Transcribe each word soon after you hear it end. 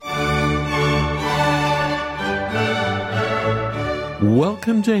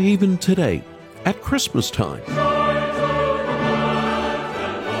Welcome to Haven today at Christmas time.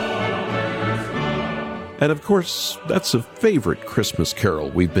 And of course, that's a favorite Christmas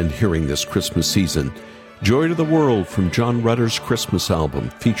carol we've been hearing this Christmas season. Joy to the World from John Rutter's Christmas album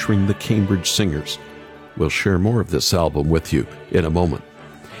featuring the Cambridge Singers. We'll share more of this album with you in a moment.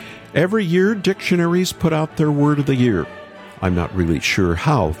 Every year, dictionaries put out their word of the year. I'm not really sure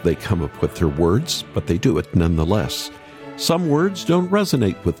how they come up with their words, but they do it nonetheless. Some words don't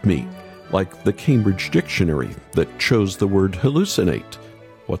resonate with me, like the Cambridge Dictionary that chose the word hallucinate.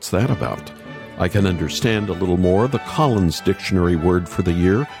 What's that about? I can understand a little more the Collins Dictionary word for the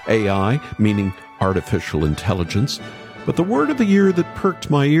year, AI, meaning artificial intelligence. But the word of the year that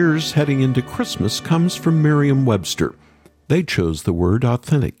perked my ears heading into Christmas comes from Merriam-Webster. They chose the word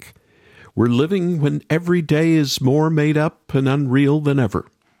authentic. We're living when every day is more made up and unreal than ever.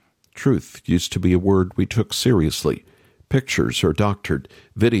 Truth used to be a word we took seriously. Pictures are doctored,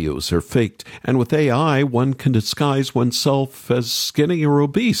 videos are faked, and with AI, one can disguise oneself as skinny or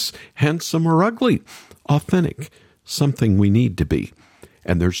obese, handsome or ugly. Authentic, something we need to be.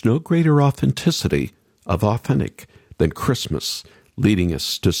 And there's no greater authenticity of authentic than Christmas, leading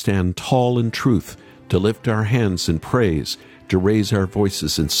us to stand tall in truth, to lift our hands in praise, to raise our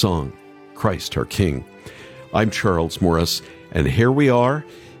voices in song. Christ our King. I'm Charles Morris, and here we are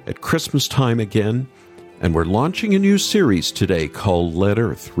at Christmas time again, and we're launching a new series today called Let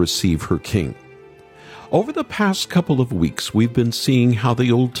Earth Receive Her King. Over the past couple of weeks, we've been seeing how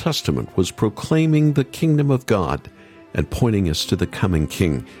the Old Testament was proclaiming the kingdom of God and pointing us to the coming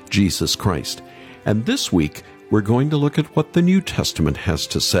King, Jesus Christ. And this week, we're going to look at what the New Testament has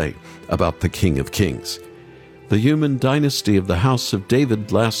to say about the King of Kings. The human dynasty of the House of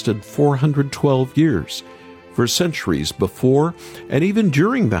David lasted 412 years. For centuries before and even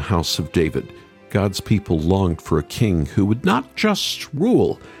during the House of David, God's people longed for a king who would not just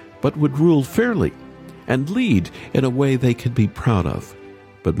rule, but would rule fairly and lead in a way they could be proud of.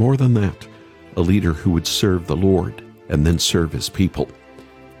 But more than that, a leader who would serve the Lord and then serve his people.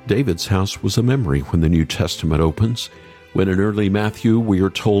 David's house was a memory when the New Testament opens. When in early Matthew we are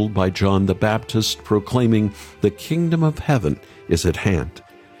told by John the Baptist proclaiming, "The kingdom of heaven is at hand."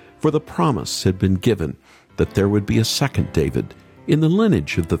 For the promise had been given that there would be a second David in the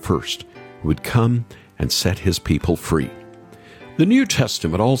lineage of the first, who would come and set his people free. The New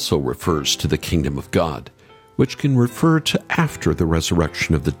Testament also refers to the kingdom of God, which can refer to after the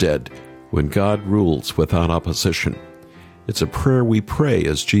resurrection of the dead, when God rules without opposition. It's a prayer we pray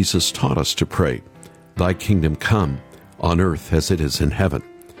as Jesus taught us to pray, "Thy kingdom come, on earth as it is in heaven."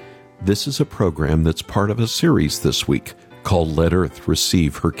 This is a program that's part of a series this week called Let Earth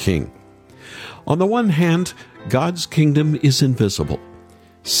Receive Her King. On the one hand, God's kingdom is invisible.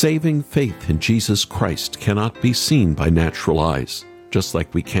 Saving faith in Jesus Christ cannot be seen by natural eyes, just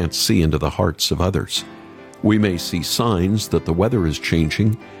like we can't see into the hearts of others. We may see signs that the weather is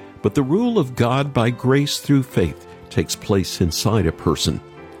changing, but the rule of God by grace through faith takes place inside a person.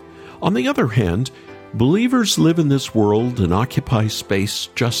 On the other hand, believers live in this world and occupy space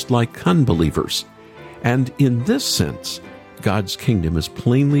just like unbelievers. And in this sense, God's kingdom is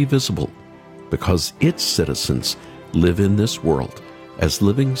plainly visible because its citizens live in this world as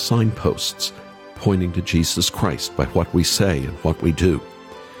living signposts pointing to Jesus Christ by what we say and what we do.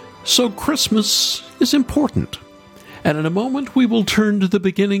 So Christmas is important. And in a moment we will turn to the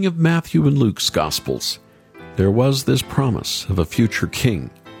beginning of Matthew and Luke's Gospels. There was this promise of a future king,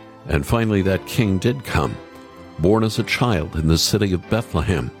 and finally that king did come, born as a child in the city of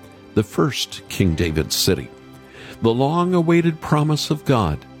Bethlehem, the first King David's city. The long-awaited promise of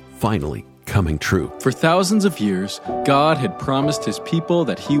God finally coming true. For thousands of years, God had promised his people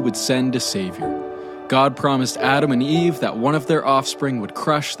that he would send a Savior. God promised Adam and Eve that one of their offspring would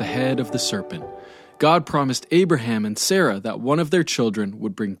crush the head of the serpent. God promised Abraham and Sarah that one of their children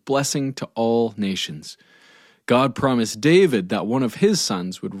would bring blessing to all nations. God promised David that one of his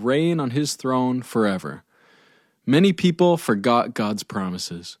sons would reign on his throne forever. Many people forgot God's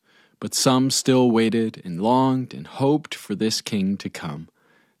promises, but some still waited and longed and hoped for this king to come.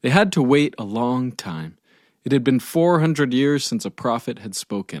 They had to wait a long time. It had been 400 years since a prophet had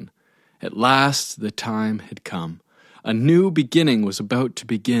spoken. At last, the time had come. A new beginning was about to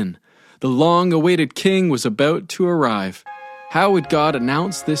begin. The long-awaited king was about to arrive. How would God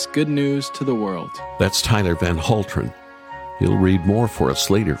announce this good news to the world? That's Tyler Van Haltren. He'll read more for us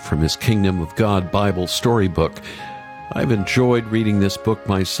later from his Kingdom of God Bible storybook. I've enjoyed reading this book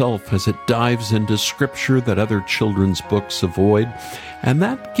myself as it dives into scripture that other children's books avoid, and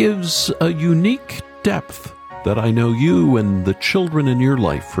that gives a unique depth that I know you and the children in your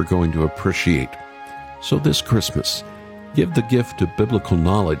life are going to appreciate. So this Christmas, Give the gift of biblical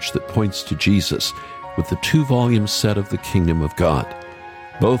knowledge that points to Jesus with the 2-volume set of the Kingdom of God.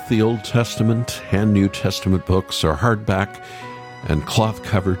 Both the Old Testament and New Testament books are hardback and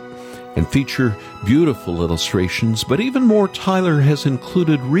cloth-covered and feature beautiful illustrations, but even more, Tyler has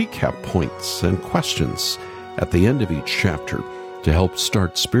included recap points and questions at the end of each chapter to help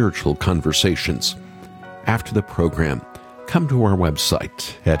start spiritual conversations. After the program, come to our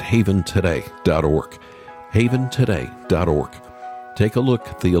website at haventoday.org. haventoday.org. Take a look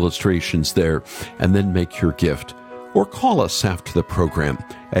at the illustrations there and then make your gift. Or call us after the program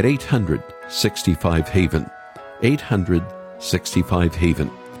at 800-65-HAVEN,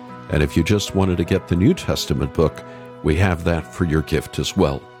 800-65-HAVEN. And if you just wanted to get the New Testament book, we have that for your gift as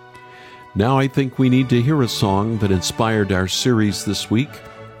well. Now I think we need to hear a song that inspired our series this week.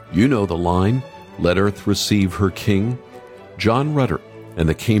 You know the line, "Let Earth Receive Her King." John Rutter and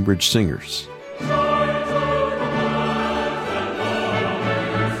the Cambridge Singers.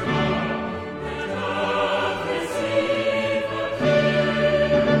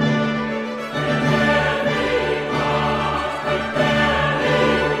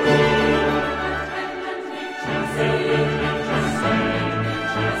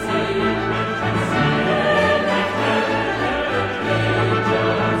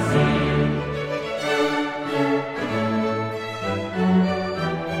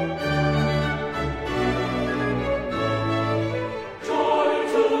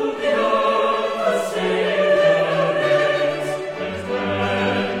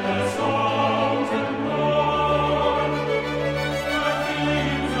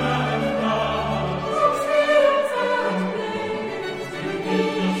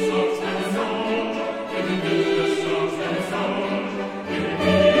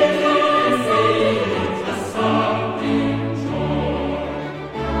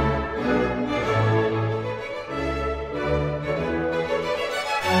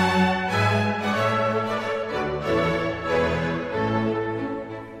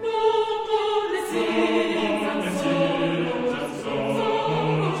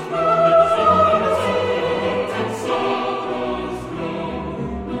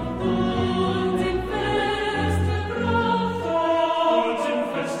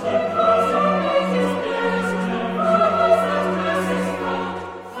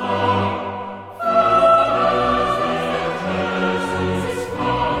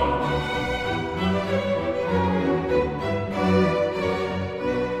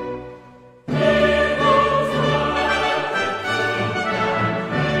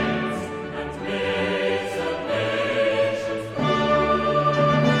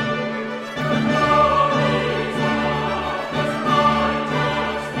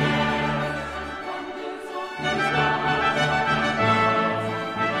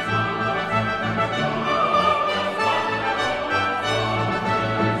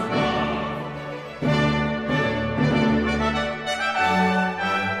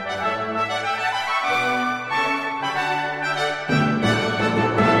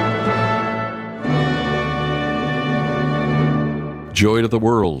 Joy to the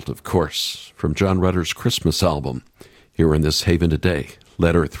World, of course, from John Rutter's Christmas album, here in this Haven Today,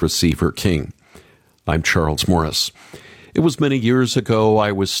 Let Earth Receive Her King. I'm Charles Morris. It was many years ago.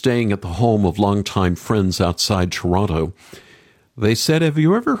 I was staying at the home of longtime friends outside Toronto. They said, "Have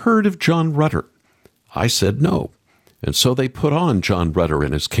you ever heard of John Rutter?" I said no, and so they put on John Rutter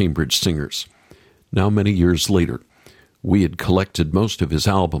and his Cambridge Singers. Now, many years later, we had collected most of his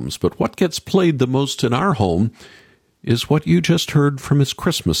albums, but what gets played the most in our home is what you just heard from his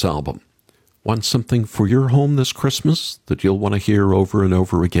Christmas album. Want something for your home this Christmas that you'll want to hear over and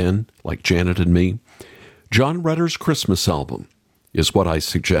over again, like Janet and me? John Rutter's Christmas album is what I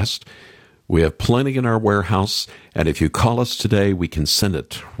suggest. We have plenty in our warehouse, and if you call us today, we can send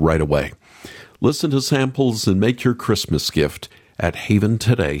it right away. Listen to samples and make your Christmas gift at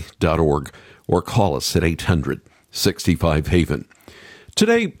haventoday.org or call us at 800-65-HAVEN.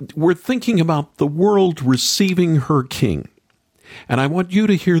 Today, we're thinking about the world receiving her king. And I want you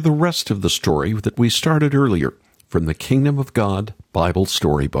to hear the rest of the story that we started earlier from the Kingdom of God Bible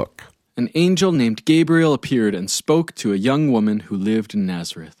Storybook. An angel named Gabriel appeared and spoke to a young woman who lived in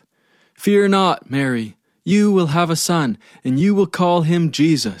Nazareth. "Fear not, Mary. You will have a son, and you will call him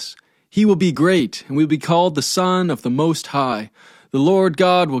Jesus. He will be great, and will be called the Son of the Most High. The Lord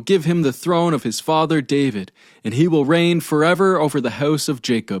God will give him the throne of his father David, and he will reign forever over the house of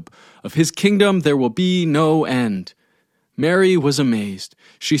Jacob. Of his kingdom there will be no end." Mary was amazed.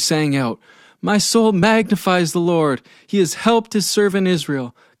 She sang out, "My soul magnifies the Lord. He has helped his servant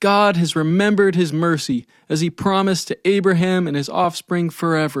Israel. God has remembered his mercy, as he promised to Abraham and his offspring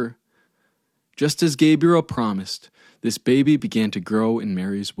forever." just as Gabriel promised, this baby began to grow in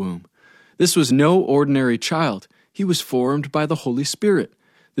Mary's womb. This was no ordinary child. He was formed by the Holy Spirit.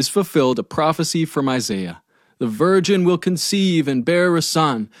 This fulfilled a prophecy from Isaiah. The virgin will conceive and bear a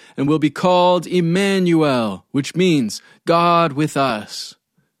son, and will be called Emmanuel, which means God with us.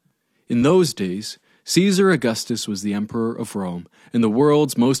 In those days, Caesar Augustus was the emperor of Rome and the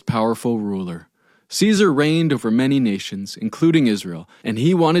world's most powerful ruler. Caesar reigned over many nations, including Israel, and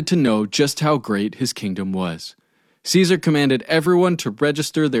he wanted to know just how great his kingdom was. Caesar commanded everyone to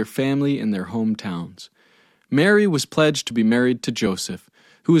register their family in their hometowns. Mary was pledged to be married to Joseph,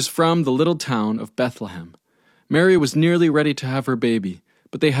 who was from the little town of Bethlehem. Mary was nearly ready to have her baby,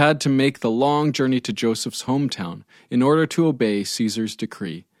 but they had to make the long journey to Joseph's hometown in order to obey Caesar's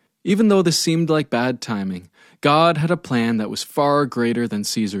decree. Even though this seemed like bad timing, God had a plan that was far greater than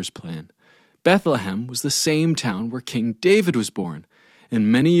Caesar's plan. Bethlehem was the same town where King David was born,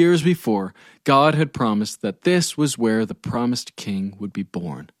 and many years before, God had promised that this was where the promised king would be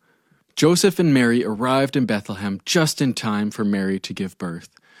born. Joseph and Mary arrived in Bethlehem just in time for Mary to give birth.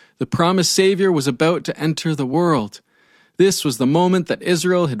 The promised Savior was about to enter the world. This was the moment that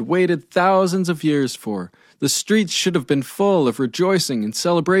Israel had waited thousands of years for. The streets should have been full of rejoicing and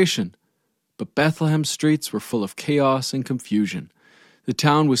celebration. But Bethlehem's streets were full of chaos and confusion. The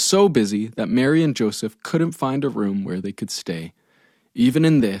town was so busy that Mary and Joseph couldn't find a room where they could stay. Even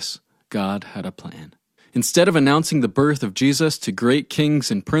in this, God had a plan. Instead of announcing the birth of Jesus to great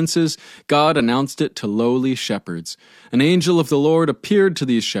kings and princes, God announced it to lowly shepherds. An angel of the Lord appeared to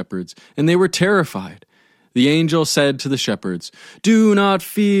these shepherds, and they were terrified. The angel said to the shepherds, "Do not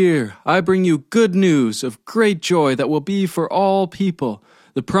fear. I bring you good news of great joy that will be for all people.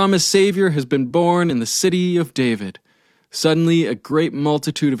 The promised Savior has been born in the city of David." Suddenly, a great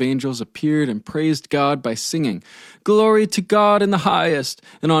multitude of angels appeared and praised God by singing, "Glory to God in the highest,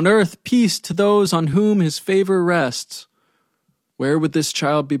 and on earth peace to those on whom his favor rests." Where would this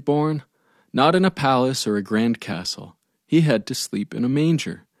child be born? Not in a palace or a grand castle. He had to sleep in a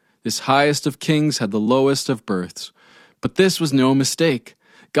manger. This highest of kings had the lowest of births. But this was no mistake.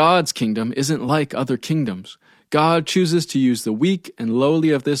 God's kingdom isn't like other kingdoms. God chooses to use the weak and lowly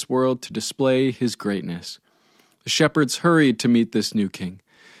of this world to display his greatness. The shepherds hurried to meet this new king.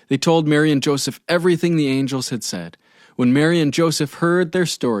 They told Mary and Joseph everything the angels had said. When Mary and Joseph heard their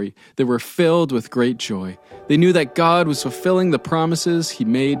story, they were filled with great joy. They knew that God was fulfilling the promises he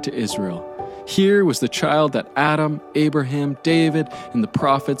made to Israel. Here was the child that Adam, Abraham, David, and the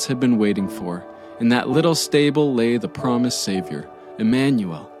prophets had been waiting for. In that little stable lay the promised Savior,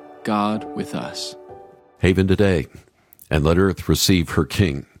 Emmanuel, God with us. Haven today, and let earth receive her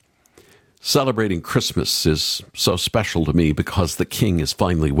King. Celebrating Christmas is so special to me because the King is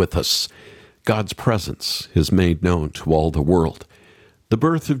finally with us. God's presence is made known to all the world. The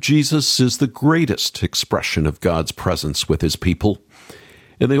birth of Jesus is the greatest expression of God's presence with his people.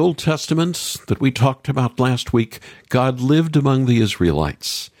 In the Old Testament that we talked about last week, God lived among the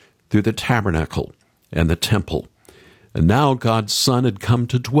Israelites through the tabernacle and the temple. And now God's Son had come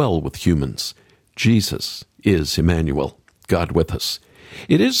to dwell with humans. Jesus is Emmanuel, God with us.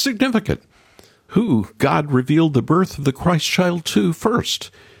 It is significant who God revealed the birth of the Christ child to first.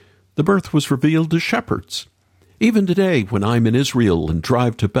 The birth was revealed to shepherds. Even today, when I'm in Israel and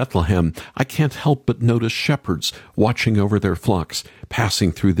drive to Bethlehem, I can't help but notice shepherds watching over their flocks,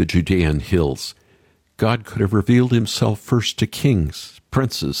 passing through the Judean hills. God could have revealed himself first to kings,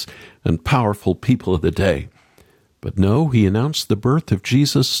 princes, and powerful people of the day. But no, he announced the birth of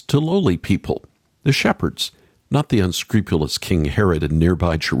Jesus to lowly people, the shepherds, not the unscrupulous King Herod in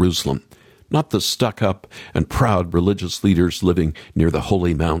nearby Jerusalem, not the stuck-up and proud religious leaders living near the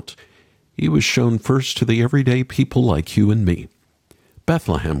Holy Mount. He was shown first to the everyday people like you and me.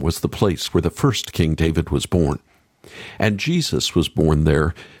 Bethlehem was the place where the first King David was born, and Jesus was born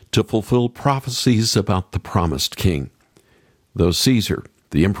there to fulfill prophecies about the promised king. Though Caesar,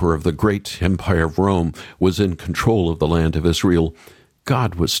 the emperor of the great empire of Rome, was in control of the land of Israel,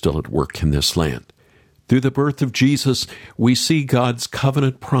 God was still at work in this land. Through the birth of Jesus, we see God's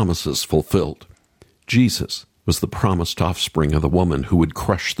covenant promises fulfilled. Jesus was the promised offspring of the woman who would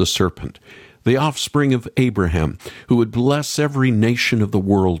crush the serpent, the offspring of Abraham, who would bless every nation of the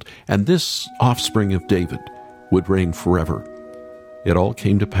world, and this offspring of David would reign forever. It all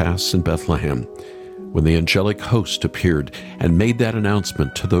came to pass in Bethlehem, when the angelic host appeared and made that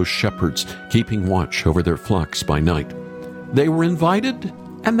announcement to those shepherds keeping watch over their flocks by night. They were invited,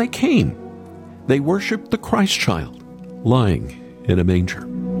 and they came. They worshiped the Christ child, lying in a manger.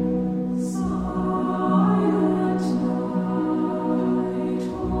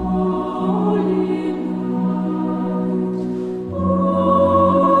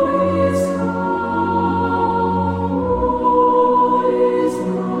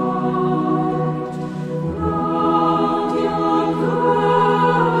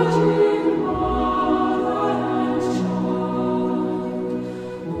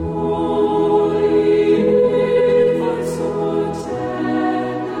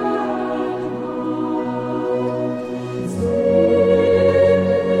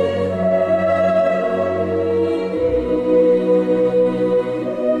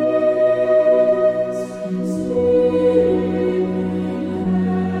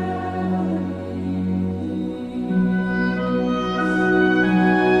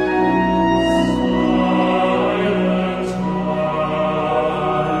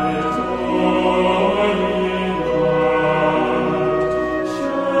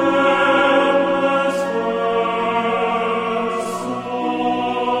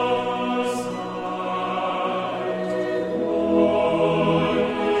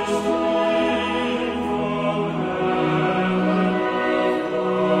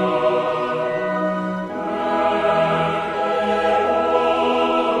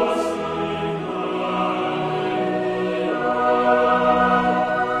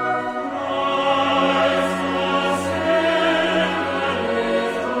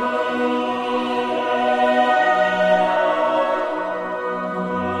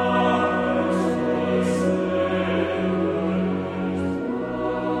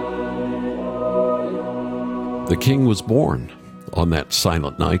 The King was born on that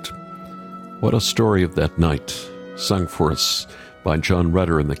silent night. What a story of that night, sung for us by John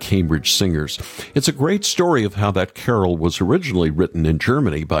Rutter and the Cambridge Singers. It's a great story of how that carol was originally written in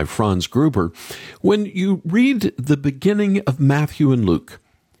Germany by Franz Gruber. When you read the beginning of Matthew and Luke,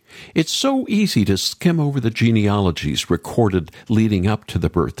 it's so easy to skim over the genealogies recorded leading up to the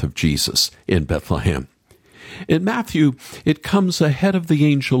birth of Jesus in Bethlehem. In Matthew, it comes ahead of the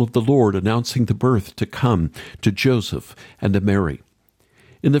angel of the Lord announcing the birth to come to Joseph and to Mary.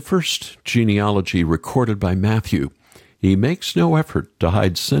 In the first genealogy recorded by Matthew, he makes no effort to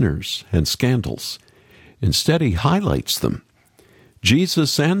hide sinners and scandals. Instead, he highlights them.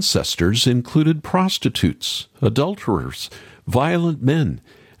 Jesus' ancestors included prostitutes, adulterers, violent men,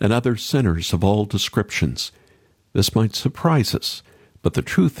 and other sinners of all descriptions. This might surprise us, but the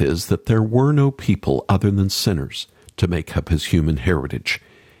truth is that there were no people other than sinners to make up his human heritage.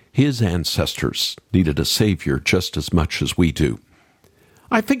 His ancestors needed a Savior just as much as we do.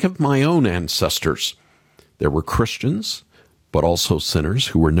 I think of my own ancestors. There were Christians, but also sinners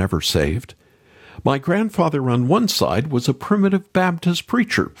who were never saved. My grandfather on one side was a primitive Baptist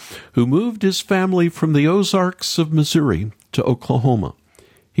preacher who moved his family from the Ozarks of Missouri to Oklahoma.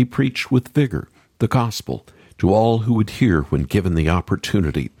 He preached with vigor the gospel to all who would hear when given the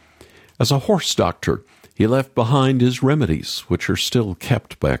opportunity. As a horse doctor, he left behind his remedies, which are still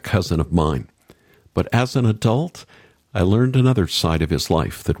kept by a cousin of mine. But as an adult, I learned another side of his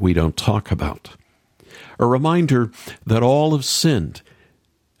life that we don't talk about. A reminder that all have sinned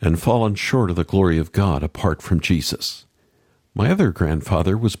and fallen short of the glory of God apart from Jesus. My other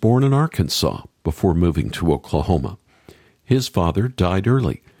grandfather was born in Arkansas before moving to Oklahoma. His father died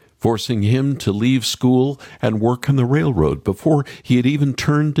early, forcing him to leave school and work on the railroad before he had even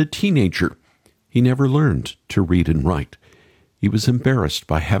turned a teenager. He never learned to read and write. He was embarrassed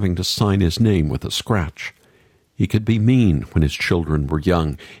by having to sign his name with a scratch. He could be mean when his children were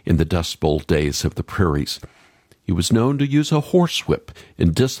young in the Dust Bowl days of the prairies. He was known to use a horsewhip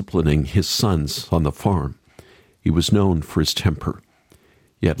in disciplining his sons on the farm. He was known for his temper.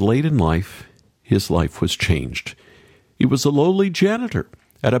 Yet late in life, his life was changed. He was a lowly janitor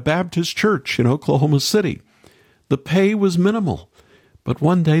at a Baptist church in Oklahoma City. The pay was minimal, but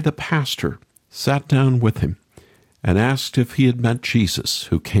one day the pastor sat down with him and asked if he had met Jesus,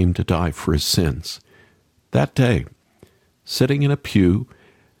 who came to die for his sins. That day, sitting in a pew,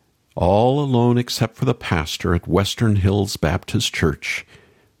 all alone except for the pastor at Western Hills Baptist Church,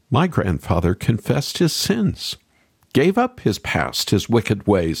 my grandfather confessed his sins, gave up his past, his wicked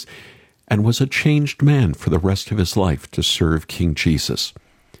ways, and was a changed man for the rest of his life to serve King Jesus.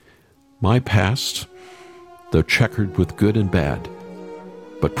 My past, though checkered with good and bad,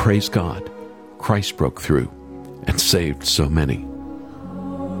 but praise God, Christ broke through and saved so many.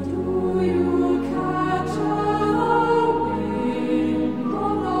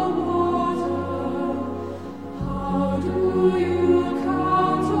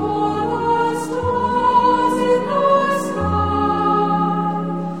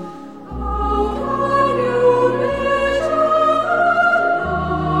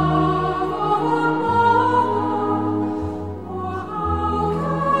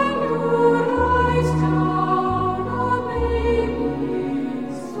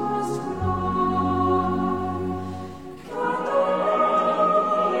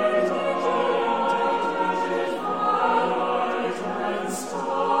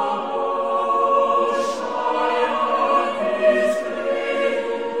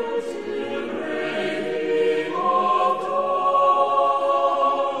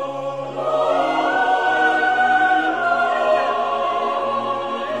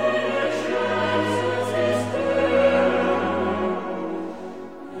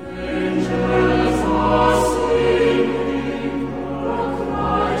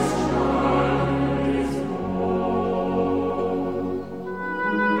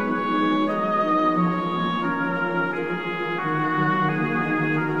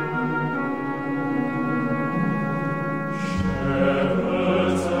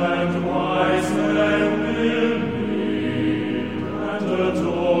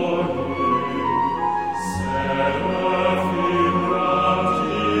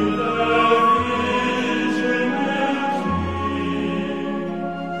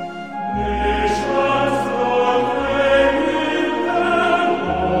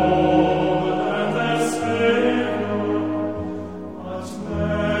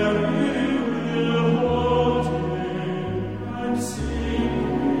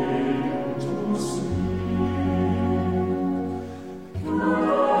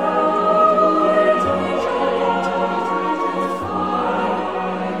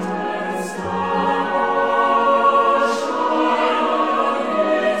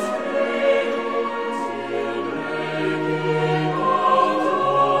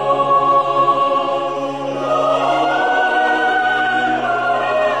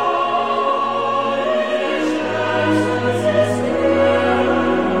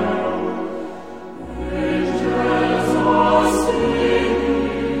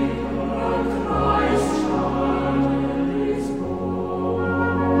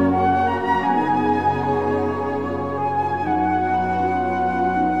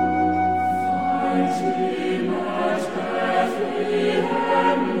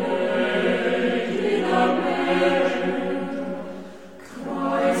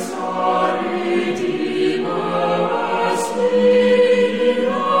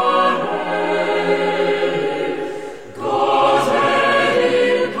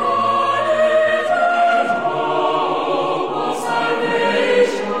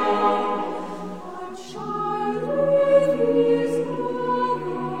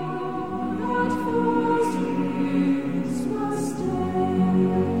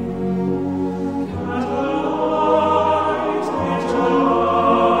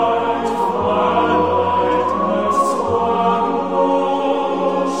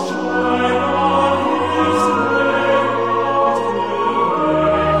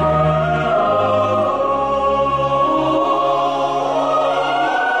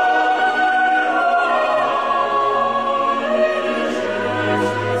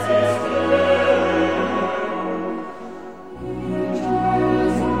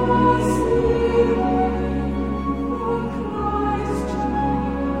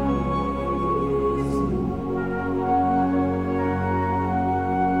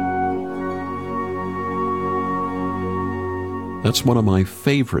 That's one of my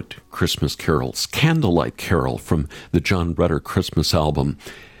favorite Christmas carols, Candlelight Carol from the John Rutter Christmas album.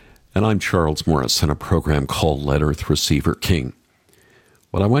 And I'm Charles Morris in a program called Let Earth Receive Her King.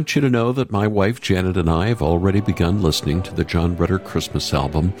 Well, I want you to know that my wife Janet and I have already begun listening to the John Rutter Christmas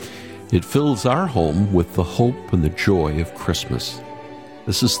album. It fills our home with the hope and the joy of Christmas.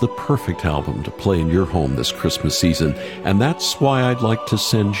 This is the perfect album to play in your home this Christmas season, and that's why I'd like to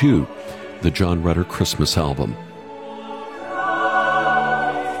send you the John Rutter Christmas album.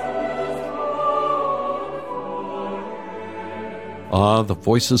 Ah, the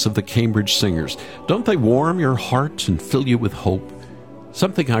voices of the Cambridge Singers. Don't they warm your heart and fill you with hope?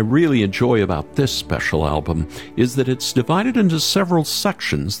 Something I really enjoy about this special album is that it's divided into several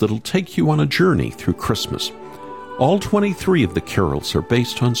sections that'll take you on a journey through Christmas. All 23 of the carols are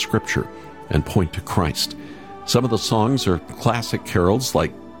based on Scripture and point to Christ. Some of the songs are classic carols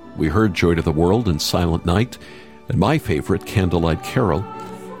like we heard Joy to the World and Silent Night, and my favorite, Candlelight Carol.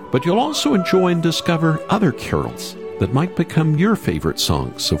 But you'll also enjoy and discover other carols that might become your favorite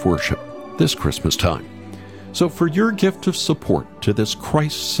songs of worship this Christmas time. So for your gift of support to this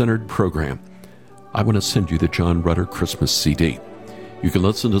Christ-centered program, I want to send you the John Rutter Christmas CD. You can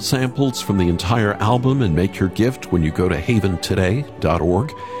listen to samples from the entire album and make your gift when you go to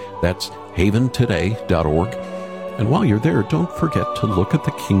haventoday.org. That's haventoday.org. And while you're there, don't forget to look at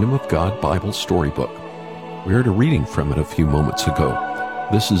the Kingdom of God Bible Storybook. We heard a reading from it a few moments ago.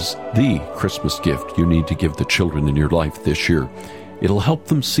 This is the Christmas gift you need to give the children in your life this year. It'll help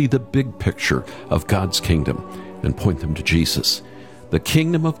them see the big picture of God's kingdom and point them to Jesus. The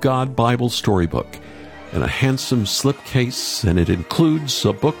Kingdom of God Bible Storybook, and a handsome slipcase, and it includes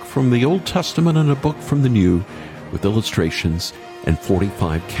a book from the Old Testament and a book from the New with illustrations and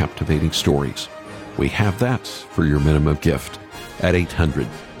 45 captivating stories. We have that for your minimum gift at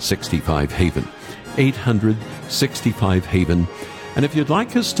 800-65-HAVEN. 800-65-HAVEN. And if you'd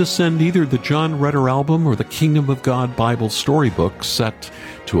like us to send either the John Rutter album or the Kingdom of God Bible Storybook set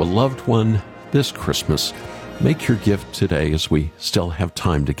to a loved one this Christmas, make your gift today as we still have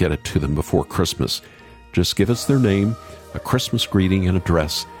time to get it to them before Christmas. Just give us their name, a Christmas greeting, and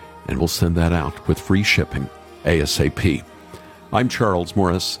address, and we'll send that out with free shipping ASAP. I'm Charles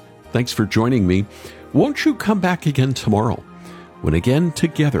Morris. Thanks for joining me. Won't you come back again tomorrow, when again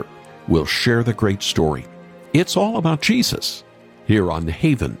together we'll share the great story. It's all about Jesus, here on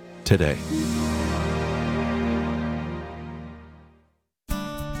Haven Today.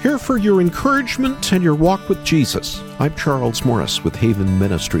 Here for your encouragement and your walk with Jesus. I'm Charles Morris with Haven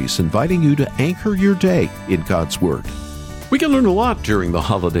Ministries, inviting you to anchor your day in God's Word. We can learn a lot during the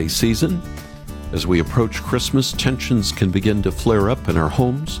holiday season. As we approach Christmas, tensions can begin to flare up in our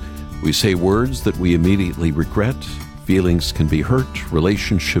homes. We say words that we immediately regret. Feelings can be hurt,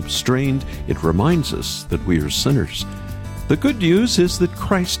 relationships strained. It reminds us that we are sinners. The good news is that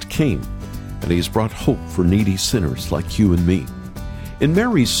Christ came, and He's brought hope for needy sinners like you and me. In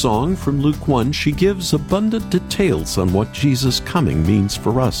Mary's song from Luke 1, she gives abundant details on what Jesus' coming means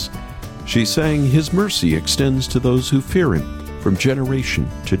for us. She sang, His mercy extends to those who fear Him. From generation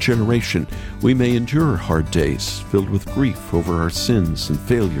to generation, we may endure hard days filled with grief over our sins and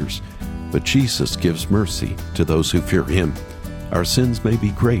failures, but Jesus gives mercy to those who fear Him. Our sins may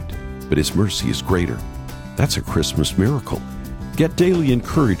be great, but His mercy is greater. That's a Christmas miracle. Get daily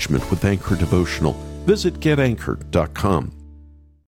encouragement with Anchor Devotional. Visit getanchor.com.